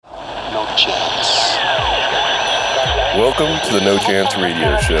Chance. Welcome to the No Chance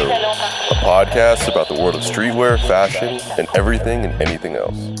Radio Show, a podcast about the world of streetwear, fashion, and everything and anything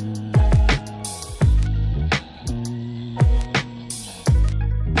else.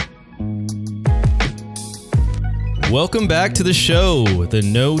 Welcome back to the show, the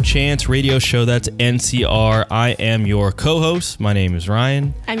No Chance Radio Show. That's NCR. I am your co-host. My name is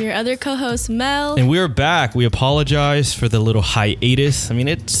Ryan. I'm your other co-host, Mel. And we're back. We apologize for the little hiatus. I mean,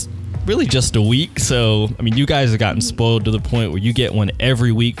 it's really just a week. So, I mean, you guys have gotten spoiled to the point where you get one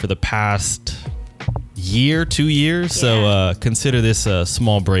every week for the past year, 2 years. So consider this a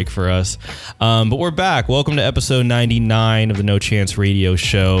small break for us. But we're back. Welcome to episode 99 of the No Chance Radio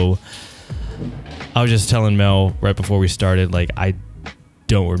Show. I was just telling Mel right before we started, like, I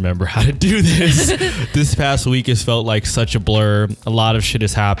don't remember how to do this. This past week has felt like such a blur. A lot of shit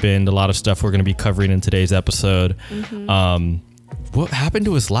has happened. A lot of stuff we're going to be covering in today's episode. What happened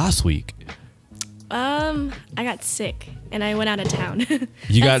to us last week? I got sick and I went out of town.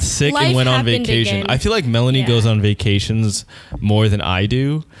 You got sick and went on vacation. Again. I feel like Melanie goes on vacations more than I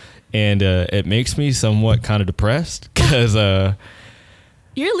do. And it makes me somewhat kind of depressed because...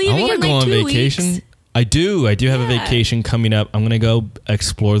 You're leaving in like 2 weeks. I do have a vacation coming up. I'm going to go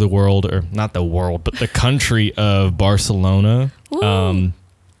explore the world, or not the world, but the country of Barcelona.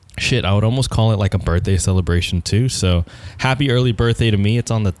 Shit, I would almost call it like a birthday celebration too. So happy early birthday to me. It's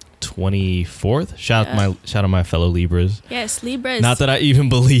on the 24th. Shout out my fellow Libras. Yes, Libras. Not that I even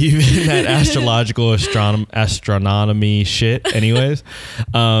believe in that astrological astronomy shit anyways.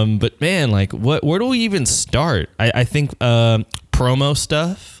 But man, like where do we even start? I think promo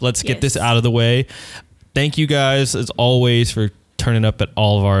stuff. Let's get this out of the way. Thank you guys as always for turning up at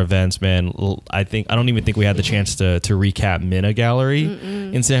all of our events, man. I don't even think we had the chance to recap Minna Gallery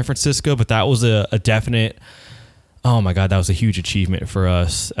in San Francisco, but that was a definite, oh my God, that was a huge achievement for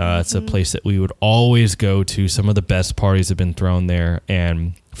us. It's a place that we would always go to. Some of the best parties have been thrown there,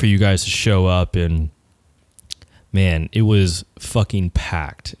 and for you guys to show up, and man, it was fucking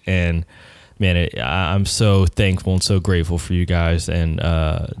packed. And man, I'm so thankful and so grateful for you guys. And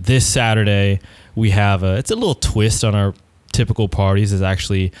this Saturday, we have it's a little twist on our typical parties. Is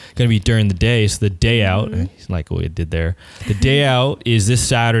actually going to be during the day. So the day out, like what we did there, the day out is this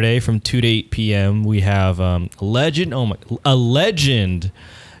Saturday from 2 to 8 p.m. We have a legend,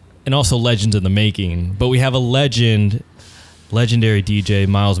 and also legends in the making. But we have a legendary DJ,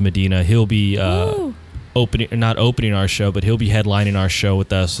 Miles Medina. He'll be not opening our show, but he'll be headlining our show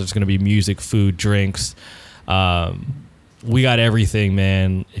with us. There's going to be music, food, drinks. We got everything,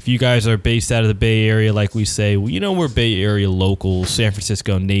 man. If you guys are based out of the Bay Area, like we say, we're Bay Area locals, San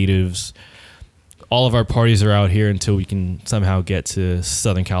Francisco natives. All of our parties are out here until we can somehow get to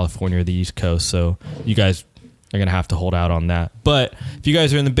Southern California or the East Coast. So you guys are going to have to hold out on that. But if you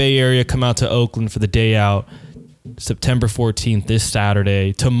guys are in the Bay Area, come out to Oakland for the day out. September 14th, this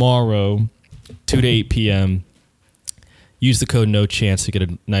Saturday. Tomorrow, 2 to 8 p.m. Use the code No Chance to get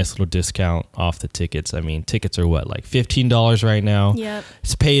a nice little discount off the tickets. I mean, tickets are what, like $15 right now? Yep.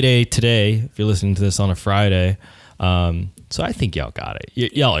 It's payday today if you're listening to this on a Friday. So I think y'all got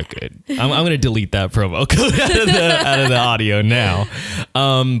it. Y'all are good. I'm going to delete that promo code out of the audio now.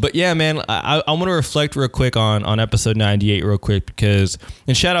 But yeah, man, I want to reflect real quick on episode 98 real quick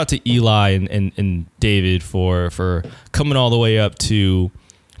and shout out to Eli and David for coming all the way up to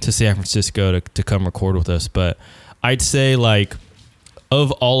San Francisco to come record with us. But I'd say, like,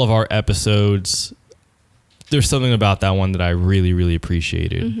 of all of our episodes, there's something about that one that I really, really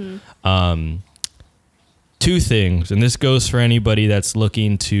appreciated. Two things, and this goes for anybody that's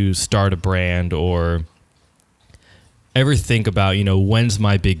looking to start a brand or ever think about, when's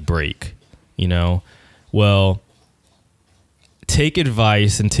my big break? Well, take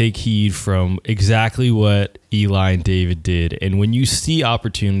advice and take heed from exactly what Eli and David did. And when you see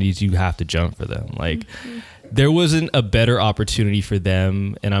opportunities, you have to jump for them. Like, there wasn't a better opportunity for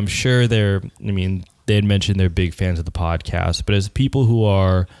them. And I'm sure they had mentioned they're big fans of the podcast, but as people who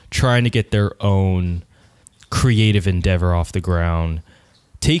are trying to get their own creative endeavor off the ground,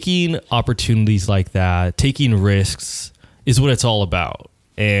 taking opportunities like that, taking risks is what it's all about.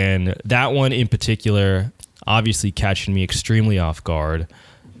 And that one in particular, obviously catching me extremely off guard,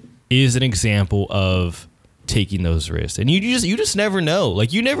 is an example of taking those risks. And you just never know.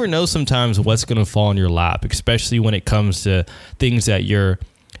 Like, you never know sometimes what's going to fall in your lap, especially when it comes to things that you're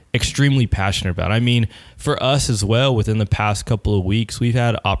extremely passionate about. I mean, for us as well, within the past couple of weeks, we've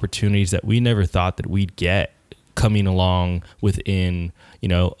had opportunities that we never thought that we'd get coming along within,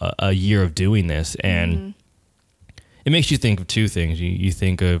 a year of doing this. And it makes you think of two things. You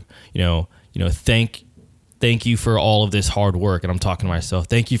think of, thank thank you for all of this hard work. And I'm talking to myself.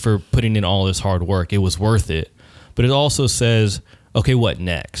 Thank you for putting in all this hard work. It was worth it. But it also says, okay, what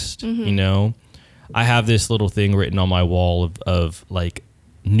next? You know, I have this little thing written on my wall of like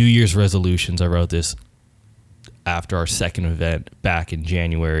New Year's resolutions. I wrote this after our second event back in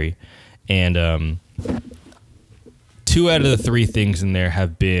January. And 2 out of the 3 things in there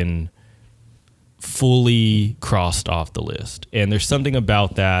have been fully crossed off the list. And there's something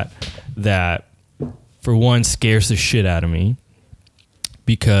about that for one scares the shit out of me,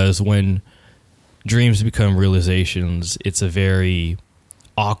 because when dreams become realizations, it's a very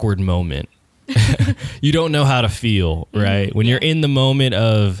awkward moment. You don't know how to feel, right? When you're in the moment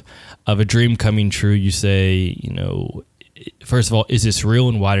of a dream coming true, you say, you know, first of all, is this real,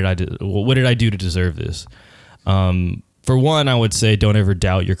 and what did I do to deserve this? For one, I would say don't ever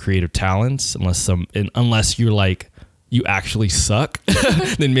doubt your creative talents unless you're like, you actually suck,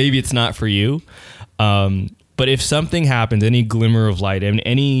 then maybe it's not for you. But if something happens, any glimmer of light and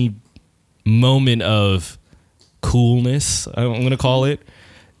any moment of coolness, I'm going to call it,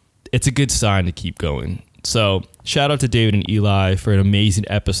 it's a good sign to keep going. So shout out to David and Eli for an amazing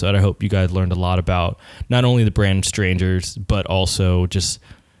episode. I hope you guys learned a lot about not only the brand Strangers, but also just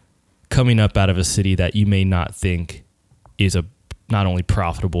coming up out of a city that you may not think is not only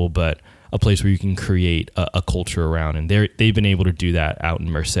profitable, but a place where you can create a culture around. And they've been able to do that out in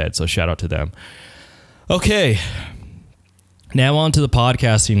Merced. So shout out to them. Okay. Now on to the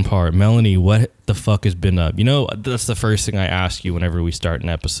podcasting part. Melanie, what the fuck has been up? You know, that's the first thing I ask you whenever we start an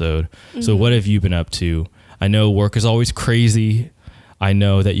episode. So what have you been up to? I know work is always crazy. I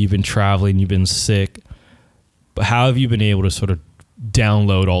know that you've been traveling, you've been sick. But how have you been able to sort of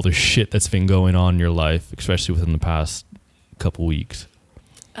download all the shit that's been going on in your life, especially within the past couple weeks?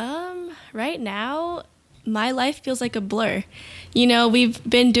 Right now, my life feels like a blur. You know, we've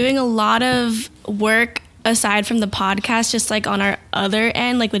been doing a lot of work aside from the podcast, just like on our other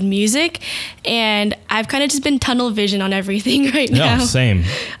end, like with music. And I've kind of just been tunnel vision on everything right now. Yeah, same.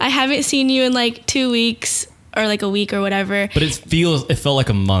 I haven't seen you in like 2 weeks or like a week or whatever. But it felt like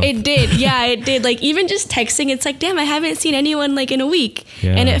a month. It did. Yeah, it did. Like even just texting, it's like, damn, I haven't seen anyone like in a week.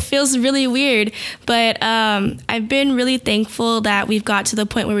 Yeah. And it feels really weird. But I've been really thankful that we've got to the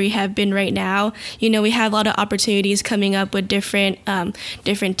point where we have been right now. You know, we have a lot of opportunities coming up with different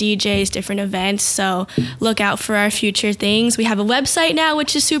DJs, different events. So look out for our future things. We have a website now,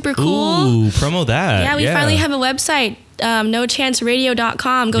 which is super cool. Ooh, promo that. Yeah, we finally have a website.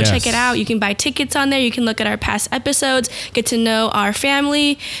 NoChanceRadio.com. Go check it out. You can buy tickets on there. You can look at our past episodes, get to know our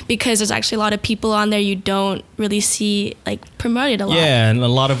family, because there's actually a lot of people on there you don't really see like promoted a lot. Yeah, and a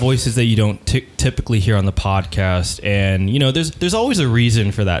lot of voices that you don't typically hear on the podcast. And, you know, there's always a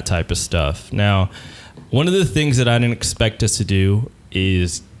reason for that type of stuff. Now, one of the things that I didn't expect us to do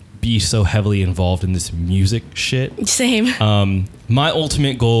is be so heavily involved in this music shit. Same. My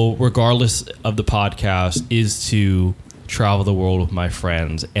ultimate goal, regardless of the podcast, is to travel the world with my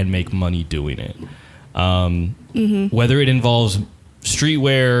friends and make money doing it. Whether it involves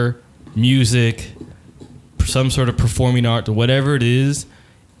streetwear, music, some sort of performing art, whatever it is,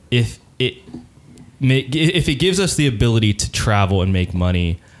 if it gives us the ability to travel and make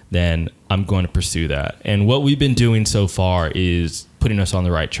money, then I'm going to pursue that. And what we've been doing so far is putting us on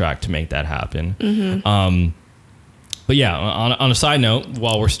the right track to make that happen. But yeah, on a side note,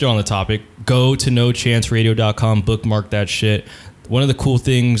 while we're still on the topic, go to NoChanceRadio.com, bookmark that shit. One of the cool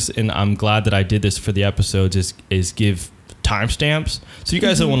things, and I'm glad that I did this for the episodes, is give timestamps. So you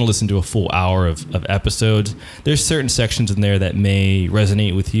guys don't want to listen to a full hour of episodes. There's certain sections in there that may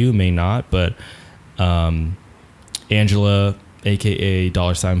resonate with you, may not. But Angela, aka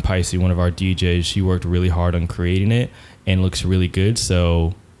 $Pisces, one of our DJs, she worked really hard on creating it and looks really good.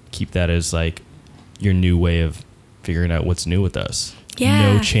 So keep that as like your new way of figuring out what's new with us.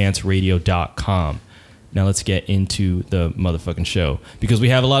 Yeah. NoChanceRadio.com. Now let's get into the motherfucking show, because we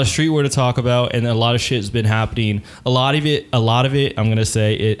have a lot of streetwear to talk about, and a lot of shit has been happening. A lot of it, I'm going to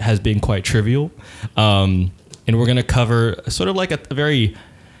say it has been quite trivial. And we're going to cover sort of like a very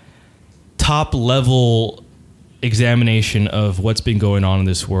top level examination of what's been going on in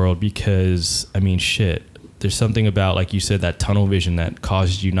this world, because I mean, shit, there's something about, like you said, that tunnel vision that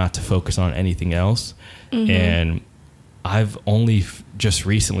causes you not to focus on anything else. And I've only just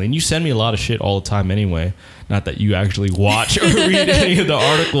recently, and you send me a lot of shit all the time anyway, not that you actually watch or read any of the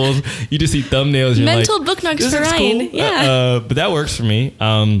articles, you just see thumbnails. You're mental like, bookmarks for Ryan. Cool. Yeah. But that works for me.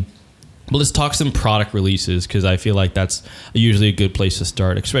 But let's talk some product releases, because I feel like that's usually a good place to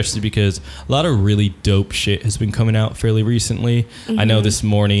start, especially because a lot of really dope shit has been coming out fairly recently. I know this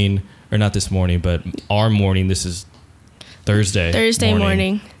morning, or not this morning, but our morning, this is Thursday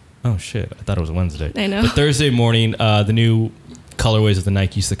morning. Oh shit! I thought it was Wednesday. I know. But Thursday morning, the new colorways of the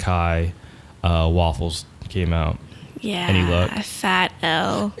Nike Sacai waffles came out. Yeah. Any luck? Fat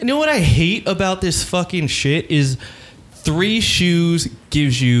L. You know what I hate about this fucking shit is 3 shoes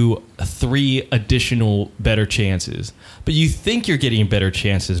gives you 3 additional better chances. But you think you're getting better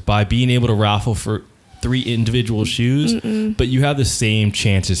chances by being able to raffle for 3 individual shoes, but you have the same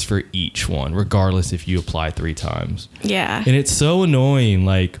chances for each one, regardless if you apply 3 times. Yeah. And it's so annoying.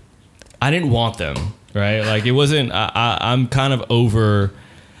 Like, I didn't want them, right? Like, it wasn't. I'm kind of over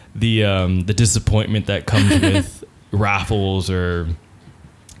the disappointment that comes with raffles or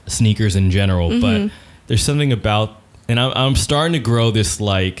sneakers in general. But there's something about, and I'm starting to grow this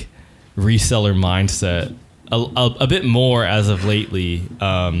like reseller mindset a bit more as of lately.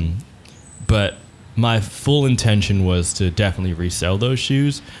 But my full intention was to definitely resell those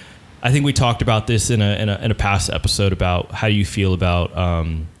shoes. I think we talked about this in a past episode about how you feel about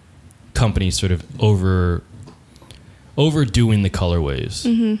companies sort of overdoing the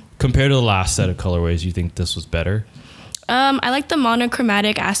colorways. Compared to the last set of colorways, you think this was better? I like the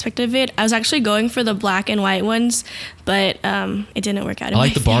monochromatic aspect of it. I was actually going for the black and white ones, but it didn't work out. I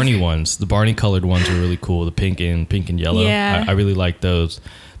like the Barney ones. The Barney colored ones are really cool. The pink and yellow. Yeah. I really like those.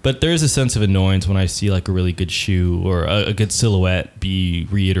 But there's a sense of annoyance when I see like a really good shoe or a good silhouette be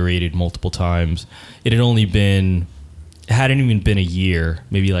reiterated multiple times. It hadn't even been a year,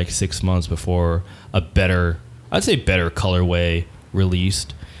 maybe like 6 months before a better colorway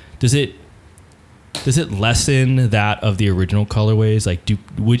released. Does it lessen that of the original colorways? Like,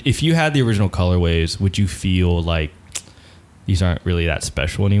 if you had the original colorways, would you feel like these aren't really that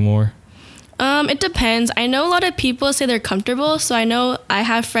special anymore? It depends. I know a lot of people say they're comfortable, so I know I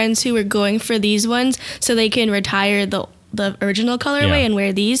have friends who were going for these ones so they can retire the original colorway and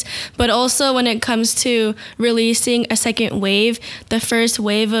wear these. But also when it comes to releasing a second wave, the first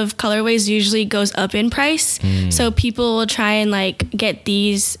wave of colorways usually goes up in price. So people will try and like get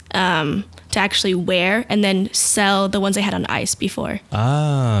these to actually wear and then sell the ones they had on ice before.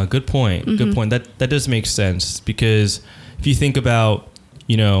 Good point. Good point. That does make sense, because if you think about,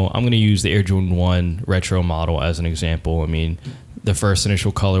 I'm going to use the Air Jordan 1 retro model as an example. I mean, the first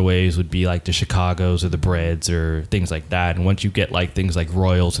initial colorways would be like the Chicagos or the Breads or things like that. And once you get like things like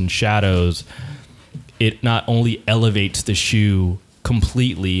Royals and Shadows, it not only elevates the shoe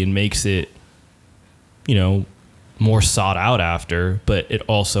completely and makes it, more sought out after, but it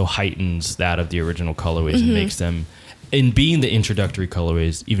also heightens that of the original colorways and makes them, in being the introductory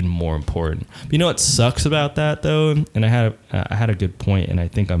colorways, even more important. But you know what sucks about that though? And I had a good point, and I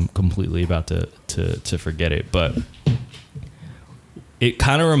think I'm completely about to forget it, but it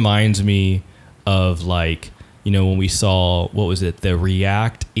kind of reminds me of like, when we saw, what was it? The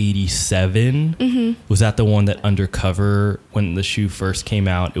React 87. Was that the one that Undercover, when the shoe first came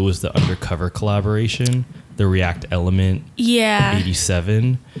out, it was the Undercover collaboration, the React Element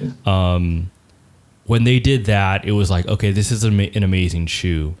 87. When they did that, it was like, okay, this is an amazing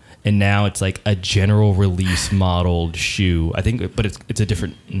shoe. And now it's like a general release modeled shoe. I think, but it's a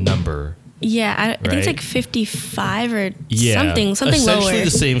different number. Yeah, I think it's like 55 or something essentially lower. Essentially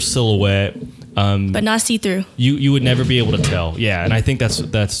the same silhouette. But not see-through. You would never be able to tell. Yeah, and I think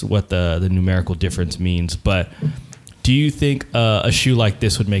that's what the numerical difference means. But do you think a shoe like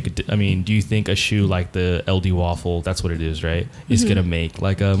this would make do you think a shoe like the LD Waffle, that's what it is, right, is going to make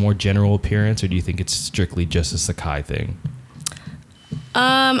like a more general appearance, or do you think it's strictly just a Sacai thing?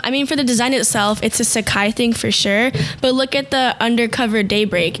 For the design itself, it's a Sacai thing for sure. But look at the Undercover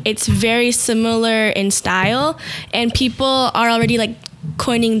Daybreak. It's very similar in style, and people are already like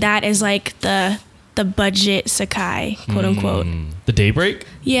coining that as like the budget Sacai, quote unquote. The Daybreak?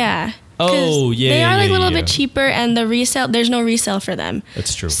 Yeah. Oh, yeah. They are like a little bit cheaper, and there's no resale for them.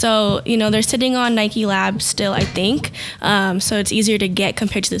 That's true. So, they're sitting on Nike Lab still, I think. So it's easier to get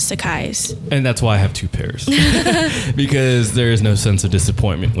compared to the Sacai's. And that's why I have 2 pairs. Because there is no sense of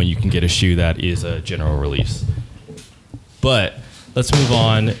disappointment when you can get a shoe that is a general release. But let's move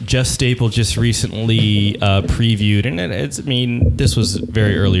on. Jeff Staple just recently previewed, and this was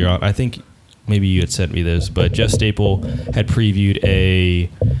very early on. I think maybe you had sent me this, but Jeff Staple had previewed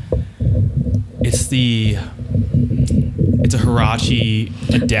it's a Huarache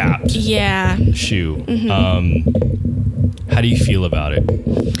Adapt shoe. How do you feel about it?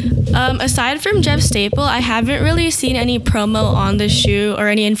 Aside from Jeff Staple, I haven't really seen any promo on the shoe or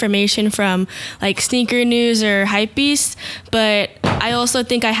any information from like Sneaker News or Hypebeast, but I also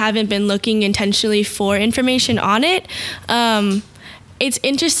think I haven't been looking intentionally for information on it. it's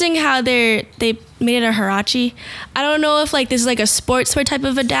interesting how they made it a Huarache. I don't know if like this is like a sportswear type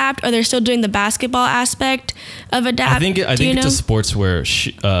of adapt, or they're still doing the basketball aspect of adapt. I think it's a sportswear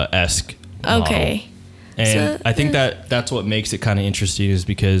esque. Okay. And So, I think that's what makes it kind of interesting, is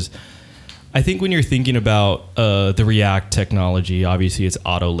because I think when you're thinking about the React technology, obviously it's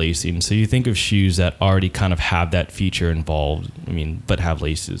auto lacing. So you think of shoes that already kind of have that feature involved, but have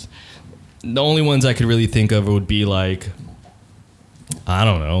laces. The only ones I could really think of would be like, I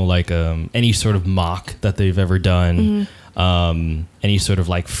don't know, like any sort of mock that they've ever done, any sort of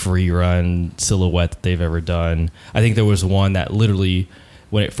like free run silhouette that they've ever done. I think there was one that literally,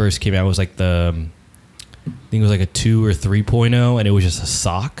 when it first came out, was like I think it was like a 2 or 3.0, and it was just a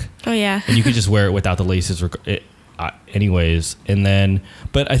sock. Oh yeah. And you could just wear it without the laces anyways. And then,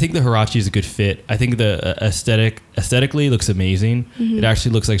 but I think the Huarache is a good fit. I think the aesthetically looks amazing. It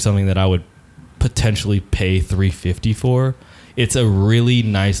actually looks like something that I would potentially pay $350 for. It's a really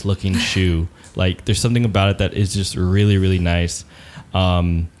nice looking shoe. Like, there's something about it that is just really, really nice.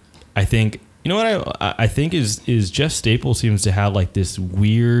 I think, you know what I think is Jeff Staples seems to have like this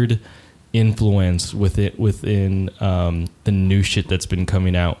weird influence within the new shit that's been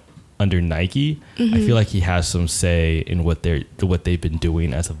coming out under Nike. I feel like he has some say in what they've been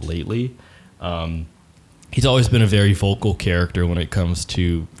doing as of lately. He's always been a very vocal character when it comes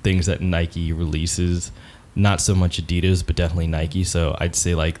to things that Nike releases. Not so much Adidas, but definitely Nike. So I'd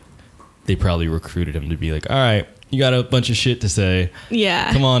say like they probably recruited him to be like, all right, you got a bunch of shit to say.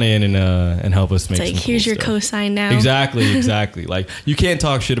 Yeah. Come on in and help us make It's like, some here's cool your stuff. cosign now. Exactly. Like, you can't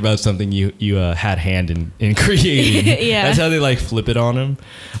talk shit about something you had hand in creating. Yeah. That's how they like flip it on him.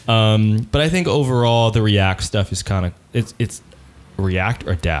 But I think overall the React stuff is kind of it's React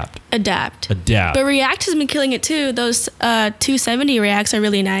or Adapt. Adapt. But React has been killing it too. Those 270 Reacts are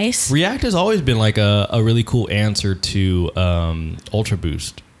really nice. React has always been like a really cool answer to Ultra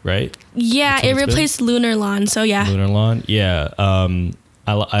Boost, right? Yeah, That's it what it's replaced Lunar Lawn. So yeah. Lunar Lawn, yeah. I'm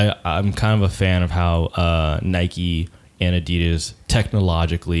kind of a fan of how Nike and Adidas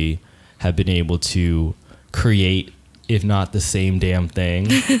technologically have been able to create, if not the same damn thing,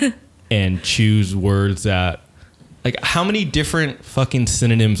 and choose words that, like, how many different fucking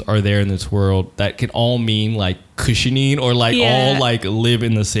synonyms are there in this world that can all mean like cushioning or like all like live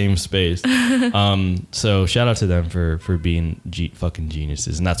in the same space? So shout out to them for being fucking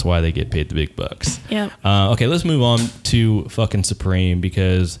geniuses, and that's why they get paid the big bucks. Yeah. Okay, let's move on to fucking Supreme,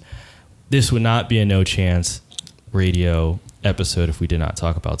 because this would not be a No Chance radio episode if we did not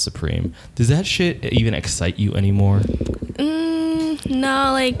talk about Supreme. Does that shit even excite you anymore?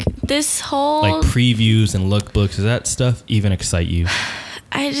 No, like this whole Like previews and lookbooks, does that stuff even excite you?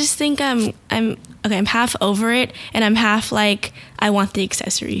 I just think I'm half over it, and I'm half like I want the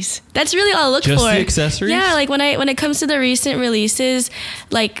accessories. That's really all I look for. Just the accessories? Yeah, like when it comes to the recent releases,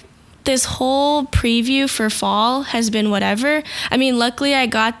 like this whole preview for fall has been whatever. I mean, luckily I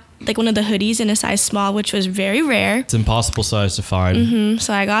got like one of the hoodies in a size small, which was very rare. It's impossible size to find.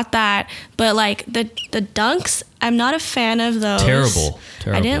 So I got that. But like the dunks, I'm not a fan of those. Terrible.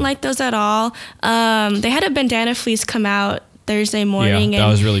 I didn't like those at all. They had a bandana fleece come out Thursday morning. Yeah, that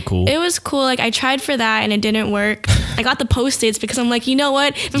was really cool. It was cool. Like I tried for that and it didn't work. I got the Post-its because I'm like, you know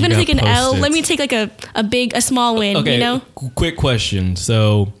what? If I'm gonna take an L, let me take like a small win. Okay, You know? Quick question.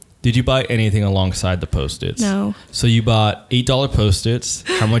 So, did you buy anything alongside the Post-its? No. So you bought $8 Post-its.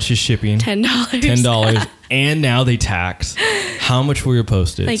 How much is shipping? $10. $10. And now they tax. How much were your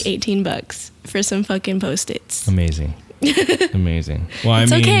Post-its? Like $18 for some fucking Post-its. Amazing. Amazing. Well,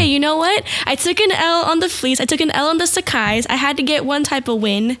 It's I mean, okay. You know what? I took an L on the fleece. I took an L on the Sakai's. I had to get one type of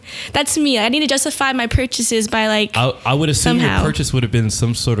win. That's me. I need to justify my purchases by like. I would assume somehow. your purchase would have been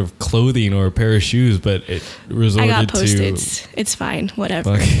some sort of clothing or a pair of shoes, but it resorted I got to. Post-its. It's fine.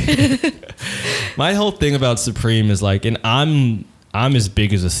 Whatever. Okay. My whole thing about Supreme is like, and I'm as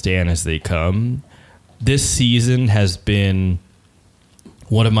big as a stan as they come. This season has been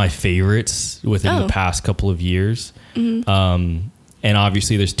one of my favorites within the past couple of years. And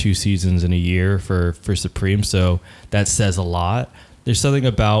obviously there's 2 seasons in a year for Supreme, so that says a lot. There's something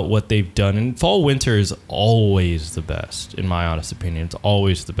about what they've done, and fall winter is always the best, in my honest opinion. It's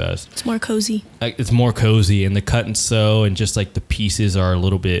always the best. It's more cozy. Like, it's more cozy, and the cut and sew and just like the pieces are a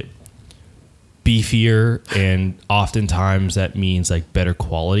little bit beefier, and oftentimes that means like better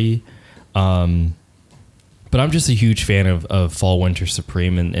quality. But I'm just a huge fan of fall winter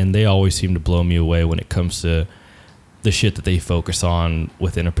Supreme, and they always seem to blow me away when it comes to the shit that they focus on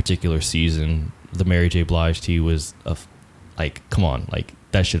within a particular season. The Mary J. Blige tee was like, come on, like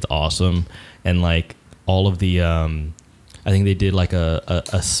that shit's awesome. And like all of the I think they did like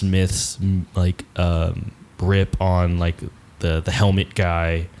a Smith's like rip on like the helmet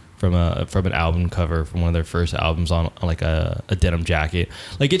guy from an album cover from one of their first albums on like a denim jacket.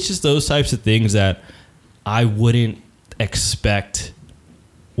 Like, it's just those types of things that I wouldn't expect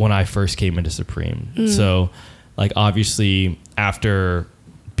when I first came into Supreme. So, like, obviously after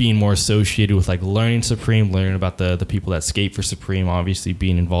being more associated with like learning Supreme, learning about the people that skate for Supreme, obviously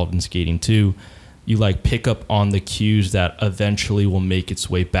being involved in skating too, you like pick up on the cues that eventually will make its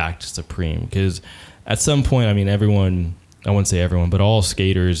way back to Supreme. Because at some point, I mean, everyone, I wouldn't say everyone, but all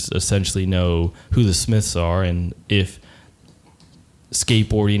skaters essentially know who the Smiths are. And if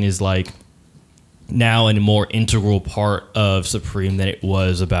skateboarding is like now a more integral part of Supreme than it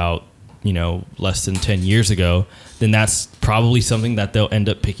was about, you know, less than 10 years ago, then that's probably something that they'll end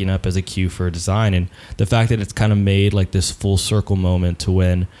up picking up as a cue for a design. And the fact that it's kind of made like this full circle moment to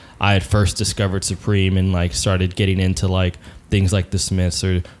when I had first discovered Supreme and like started getting into like things like the Smiths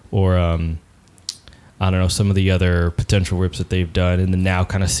or I don't know, some of the other potential rips that they've done, and then now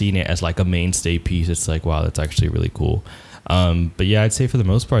kind of seeing it as like a mainstay piece, it's like, wow, that's actually really cool. But yeah, I'd say for the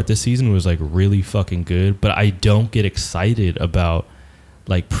most part, this season was like really fucking good, but I don't get excited about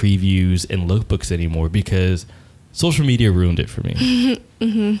like previews and lookbooks anymore because social media ruined it for me.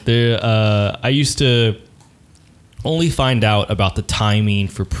 I used to only find out about the timing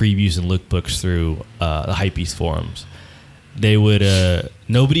for previews and lookbooks through the Hypebeast forums. They would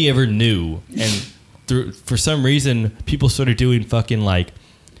nobody ever knew, and for some reason people started doing fucking like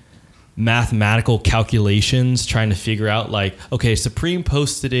mathematical calculations trying to figure out like, okay, Supreme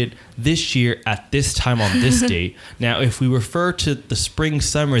posted it this year at this time on this date. Now, if we refer to the spring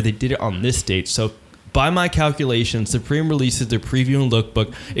summer, they did it on this date. So by my calculation, Supreme releases their preview and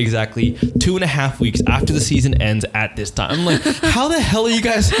lookbook exactly 2.5 weeks after the season ends at this time. I'm like, how the hell are you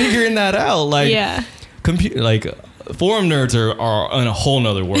guys figuring that out? Like, yeah, forum nerds are in a whole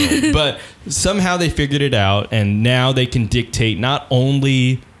nother world, but somehow they figured it out, and now they can dictate not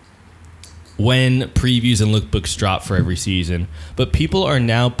only when previews and lookbooks drop for every season, but people are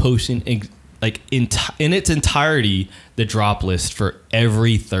now posting in its entirety the drop list for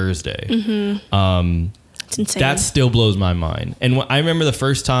every Thursday. It's insane. That still blows my mind. And I remember the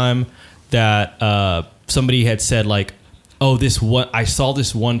first time that somebody had said like, oh, I saw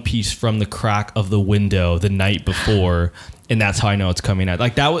this one piece from the crack of the window the night before, and that's how I know it's coming out.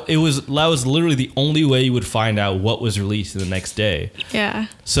 Like that was literally the only way you would find out what was released the next day. Yeah.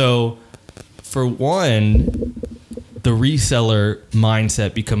 So for one, the reseller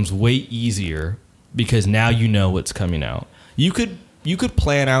mindset becomes way easier because now you know what's coming out. You could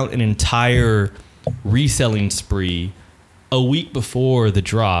plan out an entire reselling spree a week before the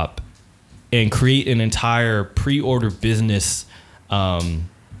drop and create an entire pre-order business plan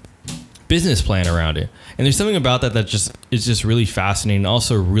around it. And there's something about that is just really fascinating and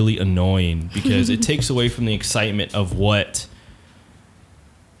also really annoying because it takes away from the excitement of what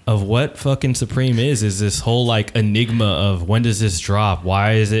fucking Supreme is this whole like enigma of when does this drop?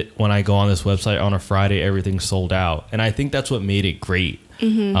 Why is it when I go on this website on a Friday, everything's sold out? And I think that's what made it great.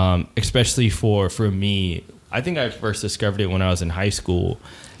 Especially for me. I think I first discovered it when I was in high school,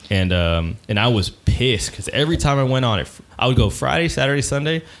 and I was pissed because every time I went on it, I would go Friday, Saturday,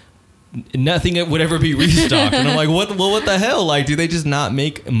 Sunday, nothing would ever be restocked. And I'm like, what the hell? Like, do they just not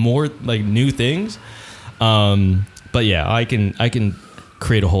make more like new things? But yeah, I can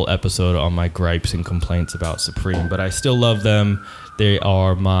create a whole episode on my gripes and complaints about Supreme, but I still love them. They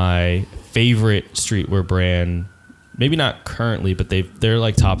are my favorite streetwear brand. Maybe not currently, but they're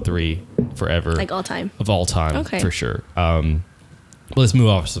like top 3 forever. Like all time? Of all time, okay. For sure. Let's move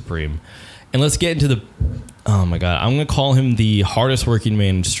off of Supreme. And let's get into oh my God, I'm going to call him the hardest working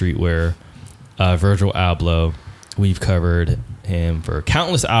man in streetwear, Virgil Abloh. We've covered him for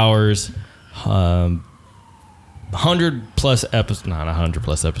countless hours, 100 plus episodes, not 100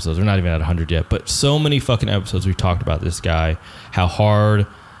 plus episodes. We're not even at 100 yet, but so many fucking episodes we've talked about this guy, how hard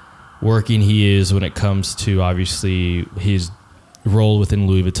working he is when it comes to obviously his role within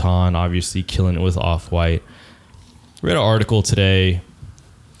Louis Vuitton, obviously killing it with Off-White. Read an article today,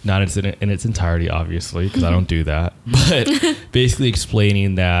 not in its entirety, obviously, because I don't do that, but basically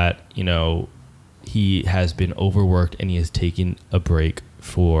explaining that, you know, he has been overworked and he has taken a break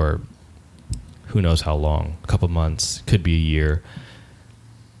for who knows how long, a couple months, could be a year.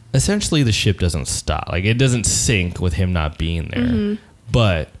 Essentially, the ship doesn't stop. Like, it doesn't sink with him not being there.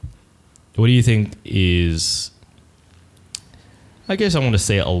 But what do you think is, I guess I want to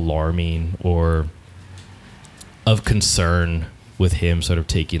say alarming or of concern with him sort of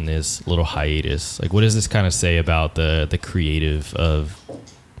taking this little hiatus? Like, what does this kind of say about the creative of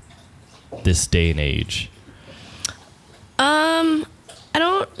this day and age? I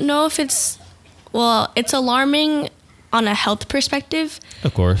don't know if it's alarming on a health perspective.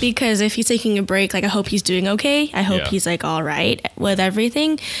 Of course. Because if he's taking a break, like I hope he's doing okay. I hope he's like all right with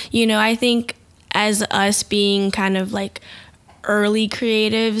everything. You know, I think as us being kind of like early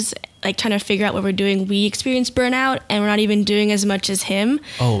creatives, like trying to figure out what we're doing, we experience burnout and we're not even doing as much as him.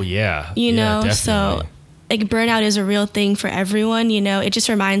 Oh yeah. You know, definitely. so like burnout is a real thing for everyone. You know, it just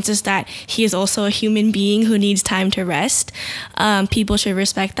reminds us that he is also a human being who needs time to rest. People should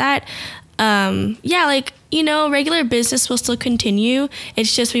respect that. Like, you know, regular business will still continue.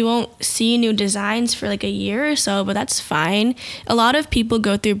 It's just we won't see new designs for like a year or so, but that's fine. A lot of people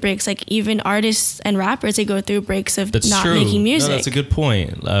go through breaks, like even artists and rappers, they go through breaks of not making music. No, that's a good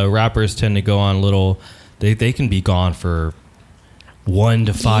point. Rappers tend to go on they can be gone for 1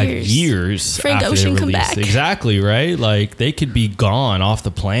 to 5 years. Frank after Ocean their come release. back. Exactly, right? Like they could be gone off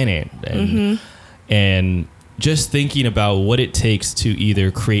the planet. And just thinking about what it takes to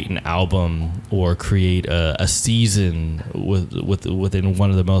either create an album or create a season within one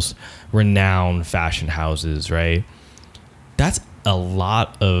of the most renowned fashion houses, right? That's a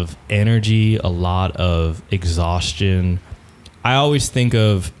lot of energy, a lot of exhaustion. I always think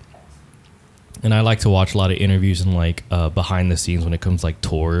of, and I like to watch a lot of interviews and like behind the scenes when it comes like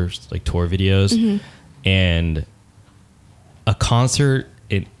tours, like tour videos, and a concert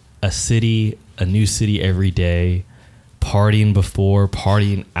in a city, a new city every day, partying before,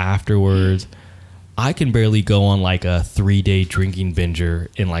 partying afterwards. I can barely go on like a 3-day drinking binger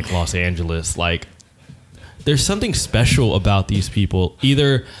in like Los Angeles. Like there's something special about these people.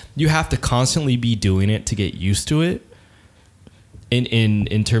 Either you have to constantly be doing it to get used to it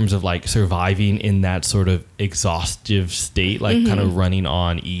in terms of like surviving in that sort of exhaustive state, like kind of running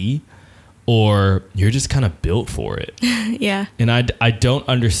on E, or you're just kind of built for it. Yeah. And I don't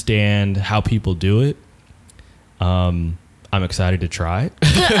understand how people do it. I'm excited to try it.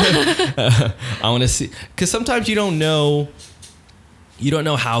 I want to see, because sometimes you don't know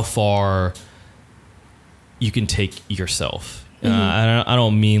how far you can take yourself. I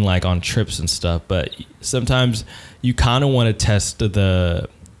don't mean like on trips and stuff, but sometimes you kind of want to test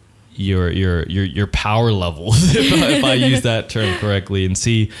your power levels, if I use that term correctly, and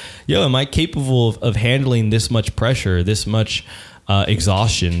see, am I capable of handling this much pressure, this much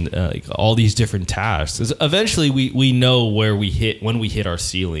exhaustion, all these different tasks? Eventually, we know when we hit our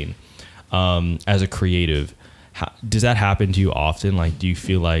ceiling as a creative. Does that happen to you often? Like, do you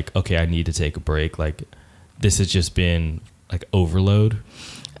feel like, okay, I need to take a break? Like, this has just been like overload?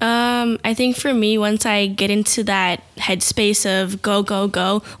 I think for me, once I get into that headspace of go, go,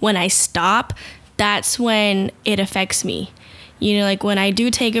 go, when I stop, that's when it affects me. You know, like when I do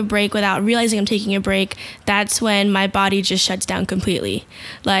take a break without realizing I'm taking a break, that's when my body just shuts down completely.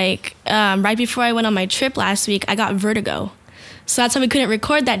 Like right before I went on my trip last week, I got vertigo. So that's why we couldn't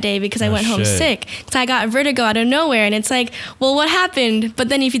record that day, because I went home sick. So I got vertigo out of nowhere. And it's like, well, what happened? But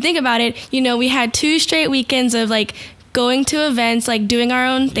then if you think about it, you know, we had 2 straight weekends of like going to events, like doing our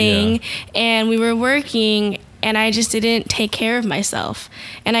own thing, and we were working, and I just didn't take care of myself.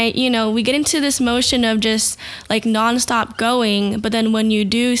 And we get into this motion of just like nonstop going, but then when you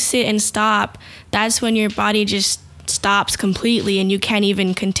do sit and stop, that's when your body just stops completely and you can't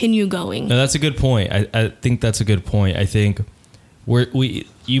even continue going. No, that's a good point. I think that's a good point. I think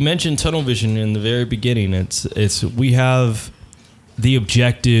you mentioned tunnel vision in the very beginning. It's we have the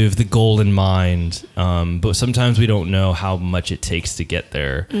objective, the goal in mind, but sometimes we don't know how much it takes to get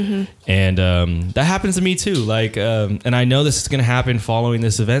there. And that happens to me too. Like, and I know this is going to happen following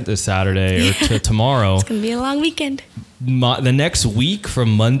this event this Saturday or tomorrow. It's going to be a long weekend. The next week,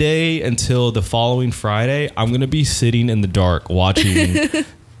 from Monday until the following Friday, I'm going to be sitting in the dark watching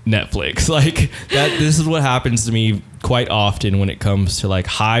Netflix. Like that. This is what happens to me quite often when it comes to like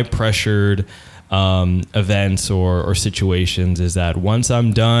high pressured events or situations, is that once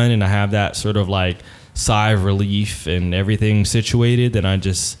I'm done and I have that sort of like sigh of relief and everything situated, then I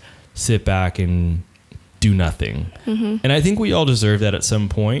just sit back and do nothing. And I think we all deserve that at some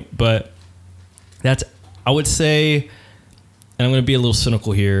point, but I would say, and I'm going to be a little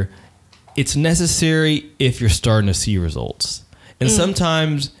cynical here, it's necessary if you're starting to see results. And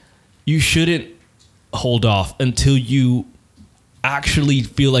sometimes you shouldn't hold off until you actually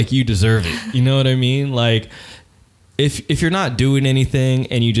feel like you deserve it. You know what I mean? Like if you're not doing anything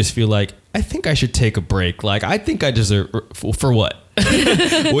and you just feel like, I think I should take a break. Like, I think I deserve, for what? What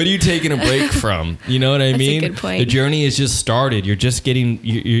are you taking a break from? You know what I mean? That's a good point. The journey has just started. You're just getting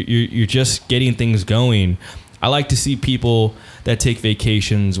things going. I like to see people that take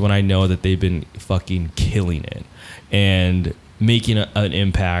vacations when I know that they've been fucking killing it and making an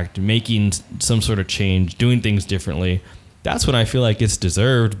impact, making some sort of change, doing things differently. That's when I feel like it's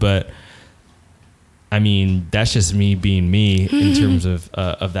deserved. But I mean, that's just me being me in terms of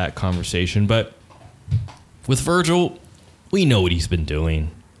that conversation. But with Virgil, we know what he's been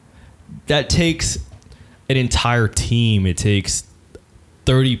doing. That takes an entire team. It takes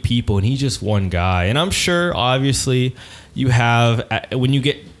 30 people, and he's just one guy. And I'm sure, obviously, you have, when you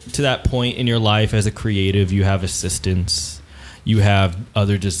get to that point in your life as a creative, you have assistants, you have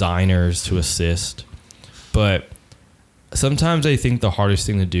other designers to assist. But sometimes I think the hardest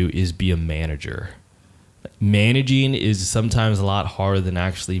thing to do is be a manager. Managing is sometimes a lot harder than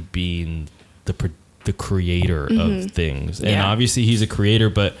actually being the creator of things. And obviously he's a creator,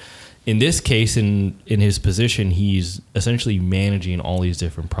 but in this case, in his position, he's essentially managing all these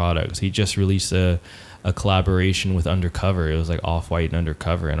different products. He just released a collaboration with Undercover. It was like Off-White and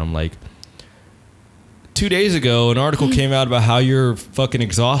Undercover. And I'm like, 2 days ago, an article came out about how you're fucking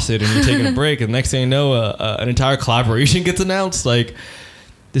exhausted and you're taking a break. And the next thing you know, an entire collaboration gets announced. Like,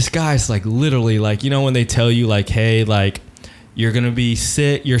 this guy's like literally like, you know, when they tell you like, hey, like, you're going to be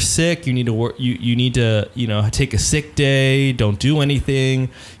sick. You're sick. You need to work. You need to, you know, take a sick day. Don't do anything.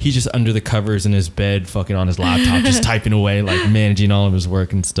 He's just under the covers in his bed, fucking on his laptop, just typing away, like managing all of his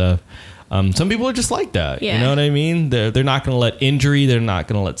work and stuff. Some people are just like that. Yeah. You know what I mean? They're not going to let injury. They're not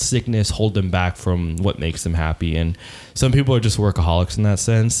going to let sickness hold them back from what makes them happy. And some people are just workaholics in that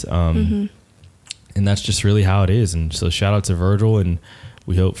sense. And that's just really how it is. And so shout out to Virgil, and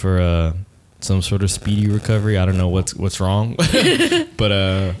we hope for some sort of speedy recovery. I don't know what's wrong, but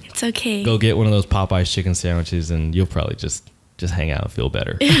it's okay. Go get one of those Popeyes chicken sandwiches, and you'll probably just hang out and feel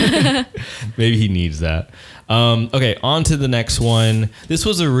better. Maybe he needs that. Okay, on to the next one. This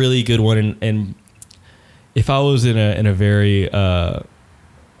was a really good one, and if I was in a very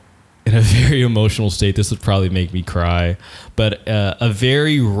emotional state, this would probably make me cry. But a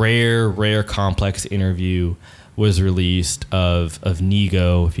very rare complex interview was released of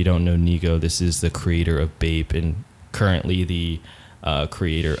Nigo. If you don't know Nigo, this is the creator of Bape and currently the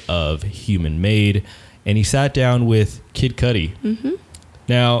creator of Human Made. And he sat down with Kid Cudi.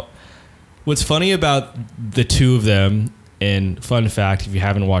 Now, what's funny about the two of them, and fun fact, if you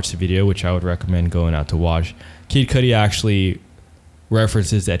haven't watched the video, which I would recommend going out to watch, Kid Cudi actually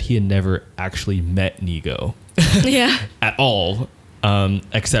references that he had never actually met Nigo at all.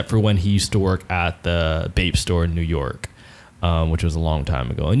 Except for when he used to work at the Bape store in New York, which was a long time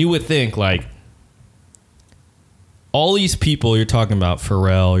ago. And you would think, like, all these people you're talking about,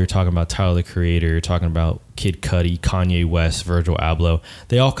 Pharrell, you're talking about Tyler, the Creator, you're talking about Kid Cudi, Kanye West, Virgil Abloh,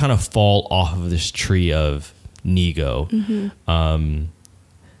 they all kind of fall off of this tree of Nigo.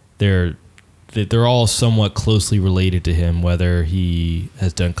 They're all somewhat closely related to him, whether he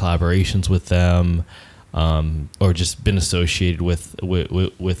has done collaborations with them, or just been associated with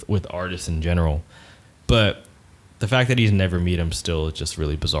artists in general. But the fact that he's never met him still is just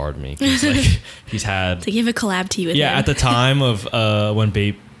really bizarre to me. Like, he's had to give a collab to you with him. At the time of when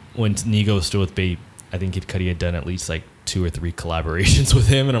Nigo was still with Bape, I think Kid Cudi had done at least like 2 or 3 collaborations with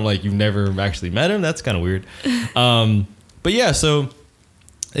him, and I'm like, you've never actually met him? That's kind of weird. But yeah, so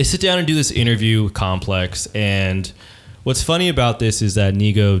they sit down and do this interview with Complex, and what's funny about this is that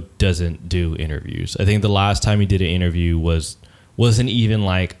Nigo doesn't do interviews. I think the last time he did an interview wasn't even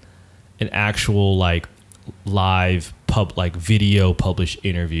like an actual like live video published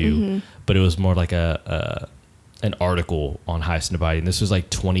interview, but it was more like an article on Highest Nobody, and this was like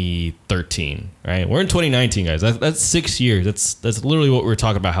 2013, right? We're in 2019, guys. That's 6 years. That's literally what we're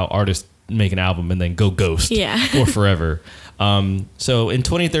talking about, how artists make an album and then go ghost for forever. So in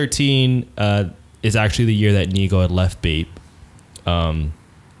 2013 is actually the year that Nigo had left Bape.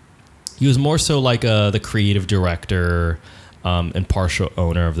 He was more so like the creative director and partial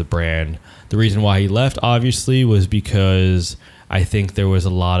owner of the brand. The reason why he left, obviously, was because I think there was a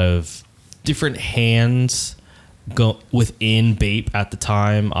lot of different hands within Bape at the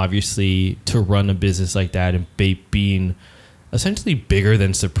time, obviously, to run a business like that, and Bape being essentially bigger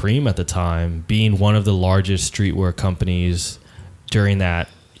than Supreme at the time, being one of the largest streetwear companies during that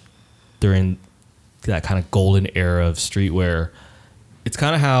kind of golden era of streetwear. It's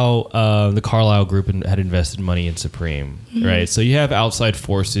kind of how the Carlyle Group had invested money in Supreme, right? So you have outside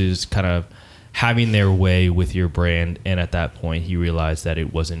forces kind of having their way with your brand, and at that point, he realized that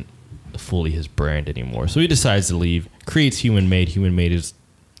it wasn't fully his brand anymore. So he decides to leave, creates Human Made. Human Made is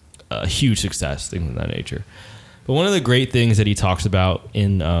a huge success, things of that nature. But one of the great things that he talks about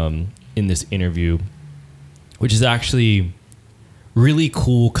in this interview, which is actually really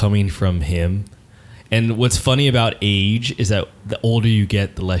cool coming from him, and what's funny about age is that the older you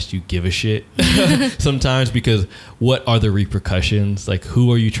get, the less you give a shit sometimes, because what are the repercussions? Like,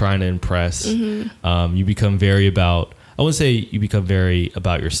 who are you trying to impress? You become very about I wouldn't say you become very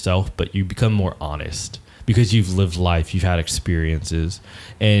about yourself, but you become more honest because you've lived life, you've had experiences.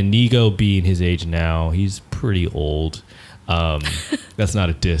 And Nigo being his age now, he's pretty old. That's not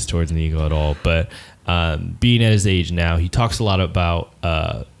a diss towards Nigo at all, but being at his age now, he talks a lot about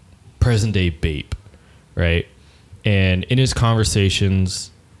present day Bape, right? And in his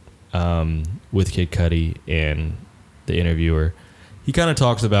conversations with Kid Cudi and the interviewer, he kind of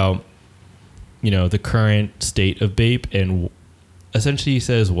talks about, the current state of Bape, and essentially he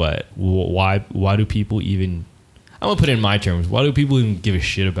says why do people even, I'm gonna put it in my terms, why do people even give a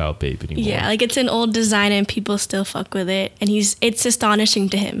shit about Bape anymore? Yeah, like it's an old design and people still fuck with it, and it's astonishing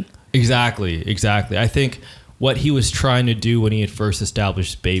to him. Exactly. I think what he was trying to do when he had first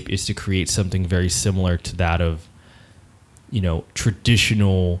established Bape is to create something very similar to that of,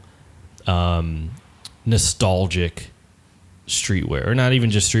 traditional, nostalgic streetwear, or not even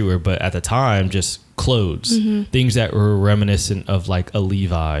just streetwear, but at the time, just clothes, things that were reminiscent of like a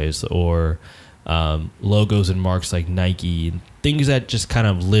Levi's or logos and marks like Nike, and things that just kind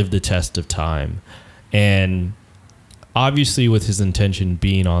of lived the test of time. And obviously with his intention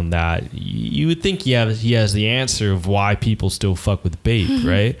being on that, you would think he has the answer of why people still fuck with Bape,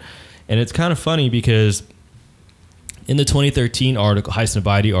 right? And it's kind of funny because in the 2013 article, Hisn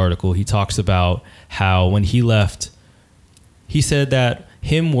Abadi article, he talks about how when he left, he said that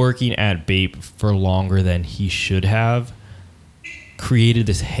him working at Bape for longer than he should have created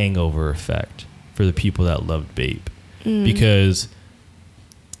this hangover effect for the people that loved Bape. Because,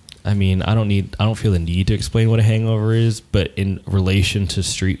 I don't feel the need to explain what a hangover is, but in relation to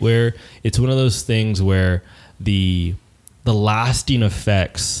streetwear, it's one of those things where the lasting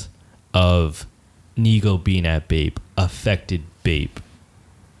effects of Nigo being at Bape affected Bape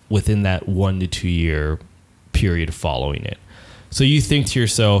within that 1 to 2 year period following it. So you think to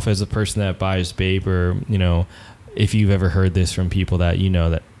yourself, as a person that buys Bape, or if you've ever heard this from people that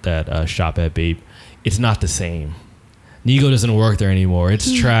that shop at Bape, it's not the same. Nigo doesn't work there anymore.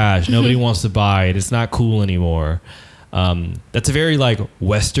 It's trash. Nobody wants to buy it. It's not cool anymore. That's a very like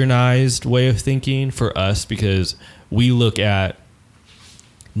westernized way of thinking for us, because we look at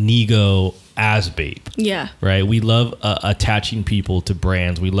Nigo as Bape. Yeah. Right. We love attaching people to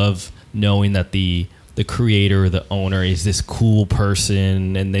brands. We love knowing that the creator or the owner is this cool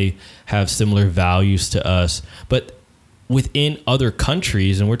person and they have similar values to us. But within other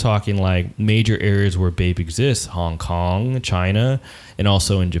countries, and we're talking like major areas where Bape exists, Hong Kong, China, and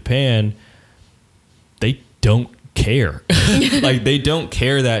also in Japan, they don't care. Like they don't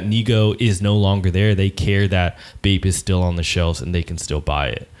care that Nigo is no longer there. They care that Bape is still on the shelves and they can still buy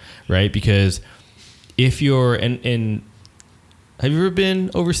it, right? Because if you're in have you ever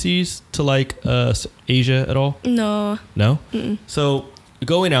been overseas to like Asia at all? No. No? Mm-mm. So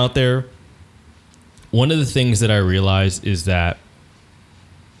going out there, one of the things that I realized is that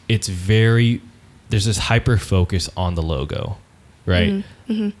there's this hyper focus on the logo, right?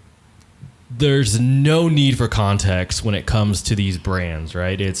 Mm-hmm. There's no need for context when it comes to these brands,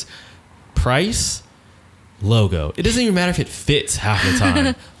 right? It's price, logo. It doesn't even matter if it fits half the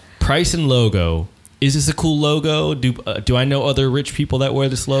time. Price and logo. Is this a cool logo? Do I know other rich people that wear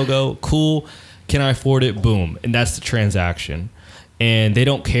this logo? Cool. Can I afford it? Boom. And that's the transaction. And they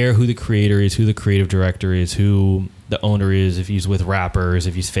don't care who the creator is, who the creative director is, who the owner is, if he's with rappers,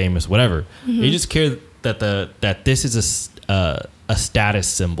 if he's famous, whatever. They just care that this is a status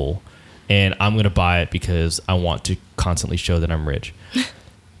symbol, and I'm going to buy it because I want to constantly show that I'm rich.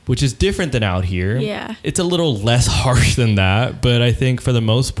 Which is different than out here. Yeah. It's a little less harsh than that, but I think for the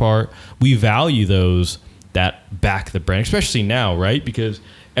most part, we value those that back the brand, especially now, right? Because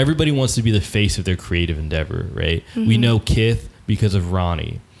everybody wants to be the face of their creative endeavor, right? Mm-hmm. We know Kith because of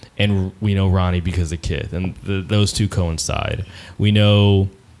Ronnie, and we know Ronnie because of Kith, and those two coincide. We know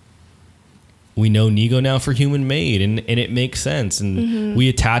Nigo now for Human Made, and it makes sense, and we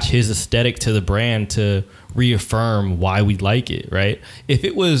attach his aesthetic to the brand to reaffirm why we like it, right? If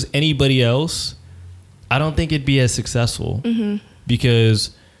it was anybody else, I don't think it'd be as successful,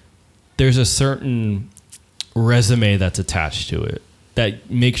 because there's a certain resume that's attached to it that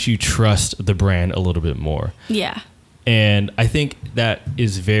makes you trust the brand a little bit more. Yeah. And I think that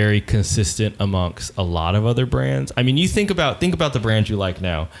is very consistent amongst a lot of other brands. I mean, you think about the brands you like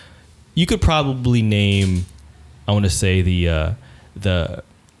now. You could probably name, I want to say the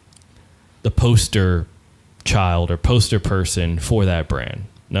poster child or poster person for that brand.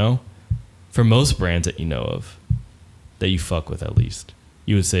 No? For most brands that you know of, that you fuck with at least,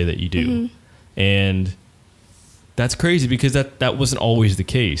 you would say that you do. And that's crazy because that wasn't always the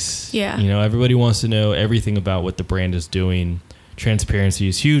case. Yeah. Everybody wants to know everything about what the brand is doing. Transparency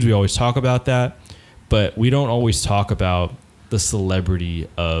is huge. We always talk about that. but we don't always talk about the celebrity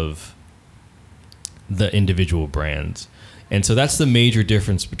of the individual brands. And so that's the major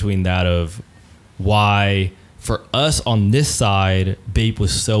difference between that of why for us on this side, Bape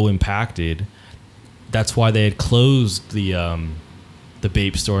was so impacted. That's why they had closed the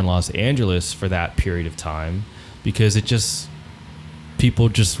Bape store in Los Angeles for that period of time, because people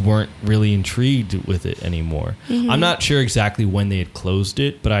just weren't really intrigued with it anymore. Mm-hmm. I'm not sure exactly when they had closed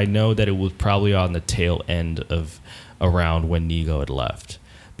it, but I know that it was probably on the tail end of around when Nigo had left,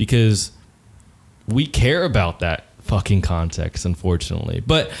 because we care about that fucking context, unfortunately.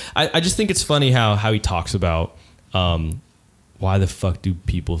 But I just think it's funny how he talks about why the fuck do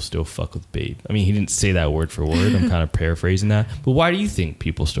people still fuck with Bape? I mean, he didn't say that word for word. I'm kind of paraphrasing that. But why do you think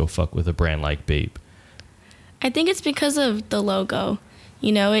people still fuck with a brand like Bape? I think it's because of the logo.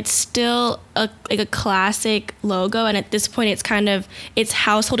 You know, it's still a classic logo, and at this point it's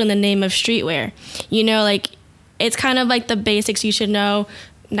household in the name of streetwear. You know, like it's kind of like the basics you should know.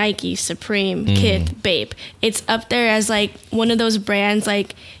 Nike, Supreme, Kith, Bape. It's up there as like one of those brands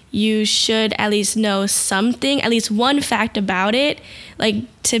like you should at least know something, at least one fact about it, like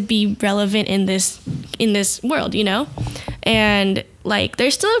to be relevant in this world, you know? And like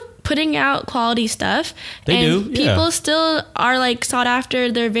they're still putting out quality stuff. People still are like sought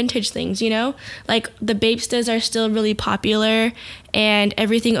after their vintage things, you know? Like the Bapestas are still really popular, and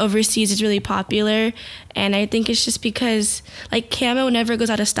everything overseas is really popular. And I think it's just because like camo never goes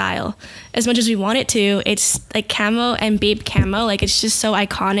out of style. As much as we want it to, it's like camo and Bape camo, like it's just so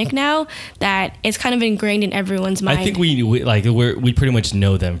iconic now that it's kind of ingrained in everyone's mind. I think we pretty much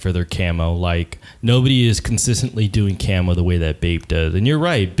know them for their camo. Like nobody is consistently doing camo the way that Bape does. And you're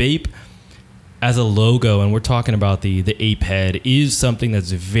right, Bape as a logo, and we're talking about the ape head, is something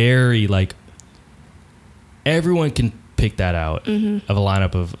that's very like everyone can pick that out of a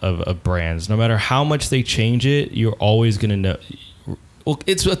lineup of brands. No matter how much they change it, you're always going to know. Well,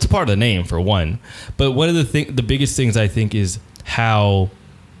 it's a part of the name for one, but one of the biggest things I think is how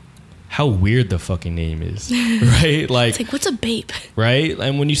weird the fucking name is, right? Like it's like, what's a Bape? Right?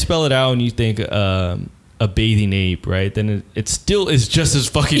 And when you spell it out and you think a bathing ape, right? Then it still is just as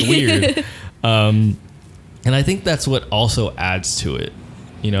fucking weird. And I think that's what also adds to it.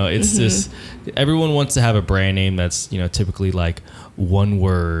 You know, it's this, everyone wants to have a brand name that's, you know, typically like one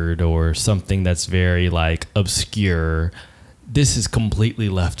word or something that's very like obscure. This is completely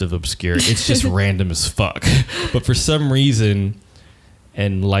left of obscure. It's just random as fuck. But for some reason,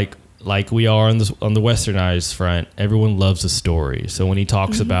 and like we are on the westernized front, everyone loves a story. So when he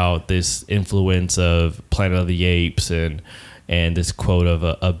talks about this influence of Planet of the Apes and this quote of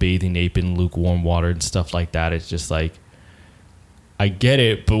a bathing ape in lukewarm water and stuff like that, it's just like, I get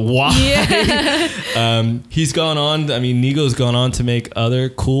it, but why? Yeah. He's gone on. I mean, Nigo's gone on to make other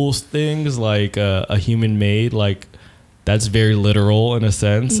cool things like a human made, like that's very literal in a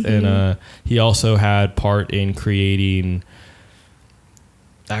sense. And he also had part in creating.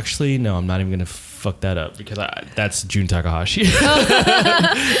 Actually, no, I'm not even gonna fuck that up because that's Jun Takahashi.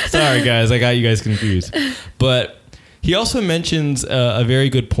 Sorry, guys, I got you guys confused. But he also mentions a very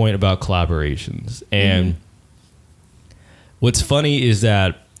good point about collaborations and. What's funny is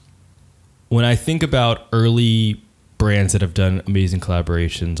that when I think about early brands that have done amazing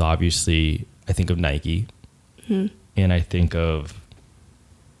collaborations, obviously I think of Nike, and I do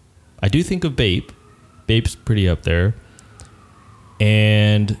think of Bape. Bape's pretty up there,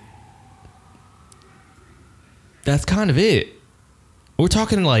 and that's kind of it. We're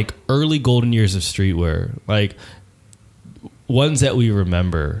talking like early golden years of streetwear, like ones that we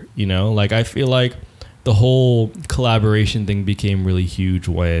remember. You know, like I feel like. The whole collaboration thing became really huge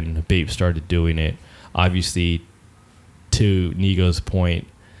when Bape started doing it. Obviously, to Nigo's point,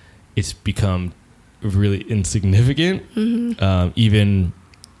 it's become really insignificant. Even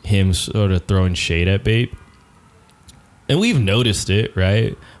him sort of throwing shade at Bape. And we've noticed it,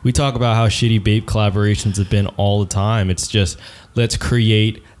 right? We talk about how shitty Bape collaborations have been all the time. It's just, let's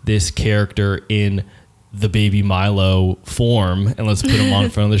create this character in the Baby Milo form and let's put him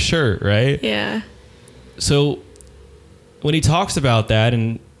on front of the shirt, right? Yeah. So when he talks about that,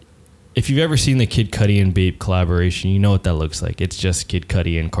 and if you've ever seen the Kid Cudi and Bape collaboration, you know what that looks like. It's just Kid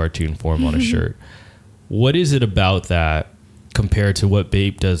Cudi in cartoon form on a shirt. What is it about that compared to what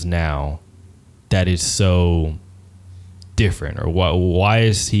Bape does now that is so different? Or why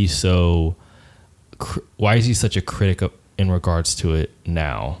is he such a critic in regards to it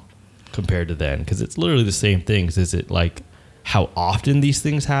now compared to then? Because it's literally the same things. Is it like how often these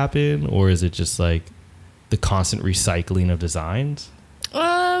things happen, or is it just like the constant recycling of designs?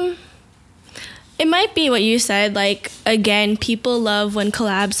 It might be what you said. Like, again, people love when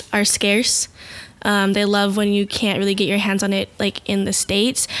collabs are scarce. They love when you can't really get your hands on it, like in the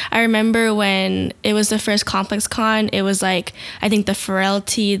States. I remember when it was the first Complex Con, it was like, I think the Pharrell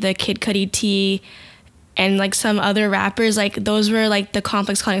tee, the Kid Cudi tee, and like some other rappers, like those were like the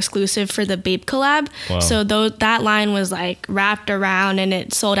Complex Con exclusive for the Bape collab. Wow. So that line was like wrapped around and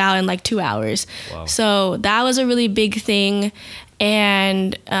it sold out in like 2 hours. Wow. So that was a really big thing.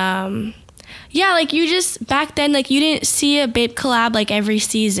 And yeah, like you just, back then, like you didn't see a Bape collab like every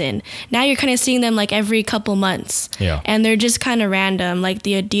season. Now you're kind of seeing them like every couple months. Yeah. And they're just kind of random. Like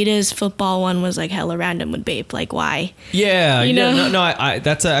the Adidas football one was like hella random with Bape. Like why? Yeah. You know? No, I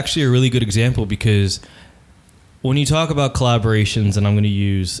that's actually a really good example, because when you talk about collaborations, and I'm going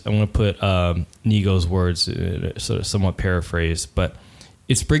to put Nigo's words, sort of somewhat paraphrased, but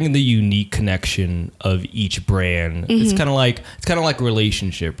it's bringing the unique connection of each brand. Mm-hmm. It's kind of like a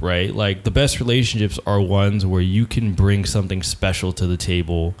relationship, right? Like the best relationships are ones where you can bring something special to the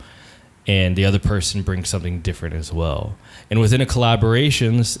table, and the other person brings something different as well. And within a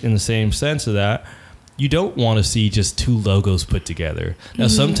collaboration, in the same sense of that, you don't want to see just two logos put together. Now,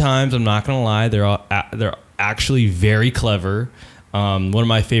 sometimes, I'm not going to lie, they're actually very clever. One of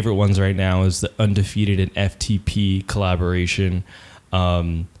my favorite ones right now is the Undefeated and FTP collaboration.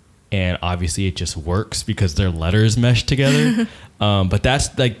 And obviously it just works because their letters mesh together. But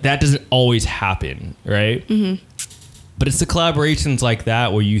that's like, that doesn't always happen, right? Mm-hmm. But it's the collaborations like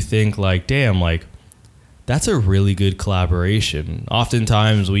that where you think like, damn, like that's a really good collaboration.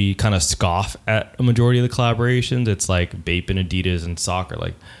 Oftentimes we kind of scoff at a majority of the collaborations. It's like Bape and Adidas and soccer.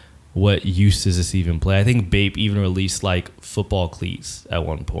 Like, what use does this even play? I think Bape even released like football cleats at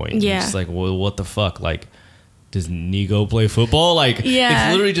one point. Yeah. It's like, well, what the fuck? Like, does Nigo play football? Like, yeah.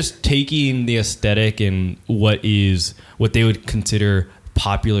 It's literally just taking the aesthetic and what they would consider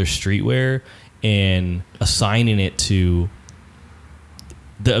popular streetwear and assigning it to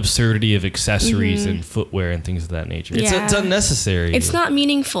the absurdity of accessories and footwear and things of that nature. Yeah. It's unnecessary. It's not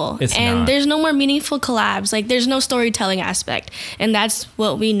meaningful. It's and not. There's no more meaningful collabs. Like there's no storytelling aspect. And that's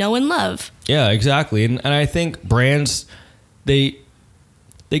what we know and love. Yeah, exactly. And I think brands, they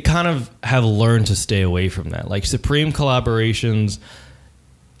kind of have learned to stay away from that. Like Supreme collaborations,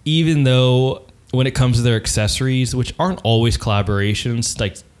 even though when it comes to their accessories, which aren't always collaborations,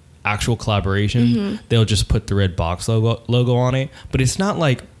 like actual collaboration, they'll just put the red box logo on it. But it's not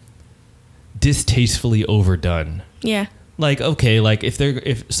like distastefully overdone. Yeah. Like, okay, like if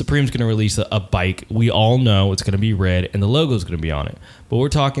Supreme's going to release a bike, we all know it's going to be red and the logo's going to be on it. But we're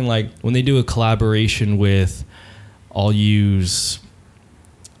talking like when they do a collaboration with, I'll use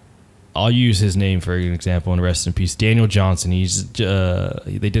his name for an example, and rest in peace, Daniel Johnson. They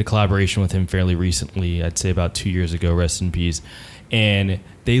did a collaboration with him fairly recently, I'd say about 2 years ago, rest in peace. And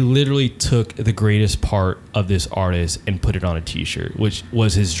they literally took the greatest part of this artist and put it on a t-shirt, which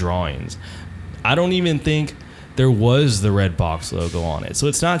was his drawings. I don't even think there was the red box logo on it. So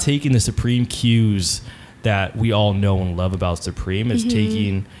it's not taking the Supreme cues that we all know and love about Supreme. It's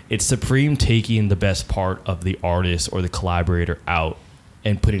Supreme taking the best part of the artist or the collaborator out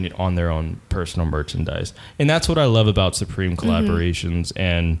and putting it on their own personal merchandise. And that's what I love about Supreme collaborations.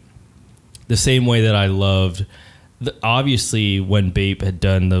 And the same way that I loved, obviously when Bape had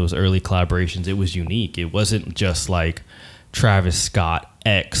done those early collaborations, it was unique. It wasn't just like Travis Scott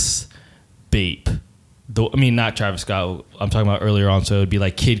X Bape. Not Travis Scott, I'm talking about earlier on, so it would be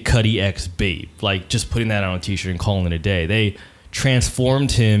like Kid Cudi X Bape. Like just putting that on a t-shirt and calling it a day. They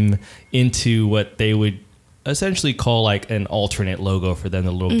transformed him into what they would essentially call like an alternate logo for them,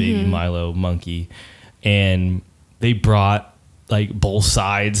 the little baby Milo monkey. And they brought like both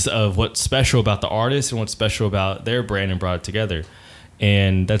sides of what's special about the artist and what's special about their brand and brought it together.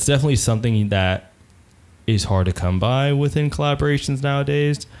 And that's definitely something that is hard to come by within collaborations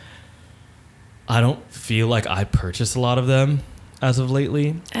nowadays. I don't feel like I purchase a lot of them as of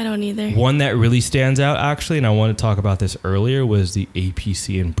lately. I don't either. One that really stands out actually, and I wanted to talk about this earlier, was the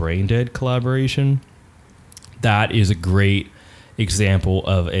APC and Braindead collaboration. That is a great example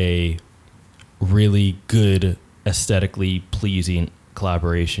of a really good, aesthetically pleasing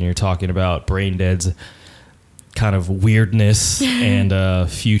collaboration. You're talking about Braindead's kind of weirdness and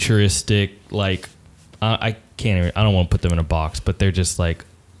futuristic, like I don't want to put them in a box, but they're just like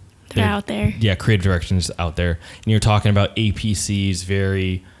they're out there. Yeah, creative direction is out there. And you're talking about APC's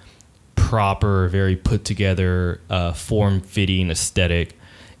very proper, very put together, form-fitting aesthetic.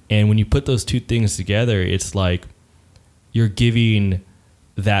 And when you put those two things together, it's like you're giving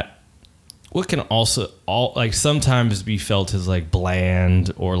that what can also sometimes be felt as like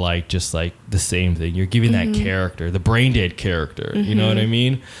bland or like just like the same thing. You're giving that character, the Braindead character. You know what I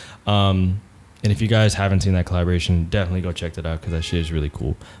mean? And if you guys haven't seen that collaboration, definitely go check that out because that shit is really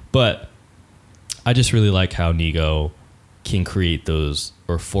cool. But I just really like how Nigo can create those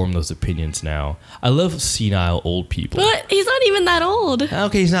or form those opinions now. I love senile old people. But he's not even that old.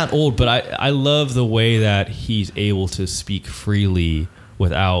 Okay, he's not old, but I love the way that he's able to speak freely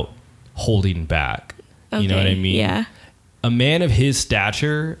without holding back. Okay, you know what I mean? Yeah. A man of his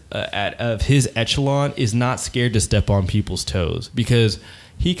stature, of his echelon, is not scared to step on people's toes, because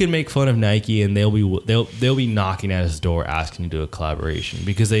he can make fun of Nike and they'll be knocking at his door asking to do a collaboration,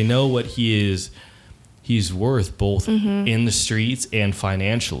 because they know what he's worth, both in the streets and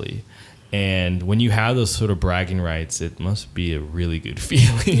financially. And when you have those sort of bragging rights, it must be a really good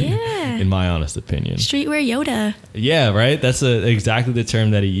feeling, in my honest opinion. Streetwear Yoda. Yeah, right? That's exactly the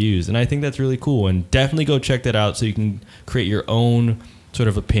term that he used. And I think that's really cool. And definitely go check that out so you can create your own sort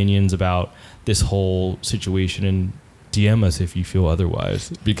of opinions about this whole situation, and DM us if you feel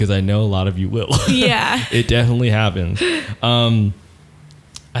otherwise, because I know a lot of you will. Yeah. It definitely happens.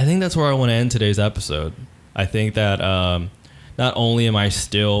 I think that's where I want to end today's episode. I think that not only am I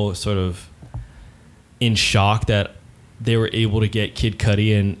still sort of in shock that they were able to get Kid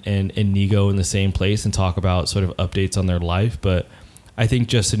Cudi and Nigo in the same place and talk about sort of updates on their life, but I think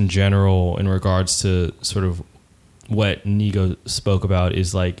just in general, in regards to sort of what Nigo spoke about,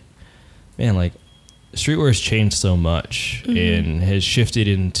 is like, man, like streetwear has changed so much and has shifted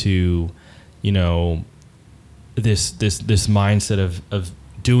into, you know, this mindset of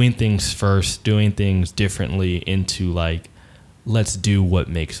doing things first, doing things differently, into like, let's do what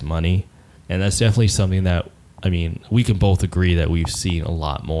makes money. And that's definitely something that, I mean, we can both agree that we've seen a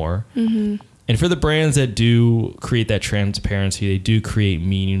lot more. And for the brands that do create that transparency, they do create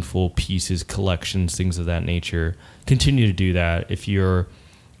meaningful pieces, collections, things of that nature, continue to do that. If you're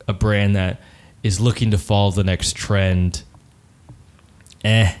a brand that is looking to follow the next trend,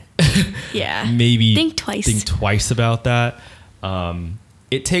 Yeah. maybe Think twice about that.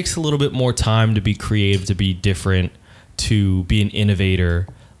 It takes a little bit more time to be creative, to be different, to be an innovator.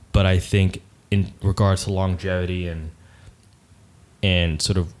 But I think in regards to longevity and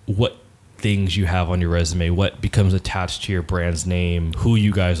sort of what things you have on your resume, what becomes attached to your brand's name, who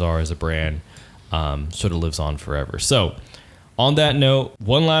you guys are as a brand, sort of lives on forever. So on that note,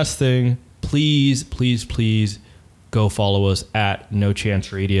 one last thing, please go follow us at No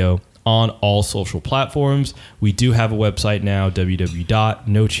Chance Radio on all social platforms. We do have a website now,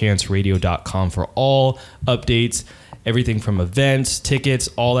 www.nochanceradio.com, for all updates, everything from events, tickets,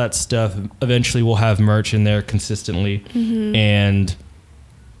 all that stuff. Eventually we'll have merch in there consistently. And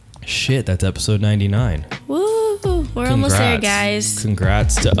shit, that's episode 99. Woo! We're almost there, guys.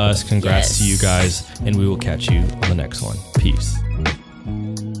 Congrats to us. Congrats to you guys. And we will catch you on the next one. Peace.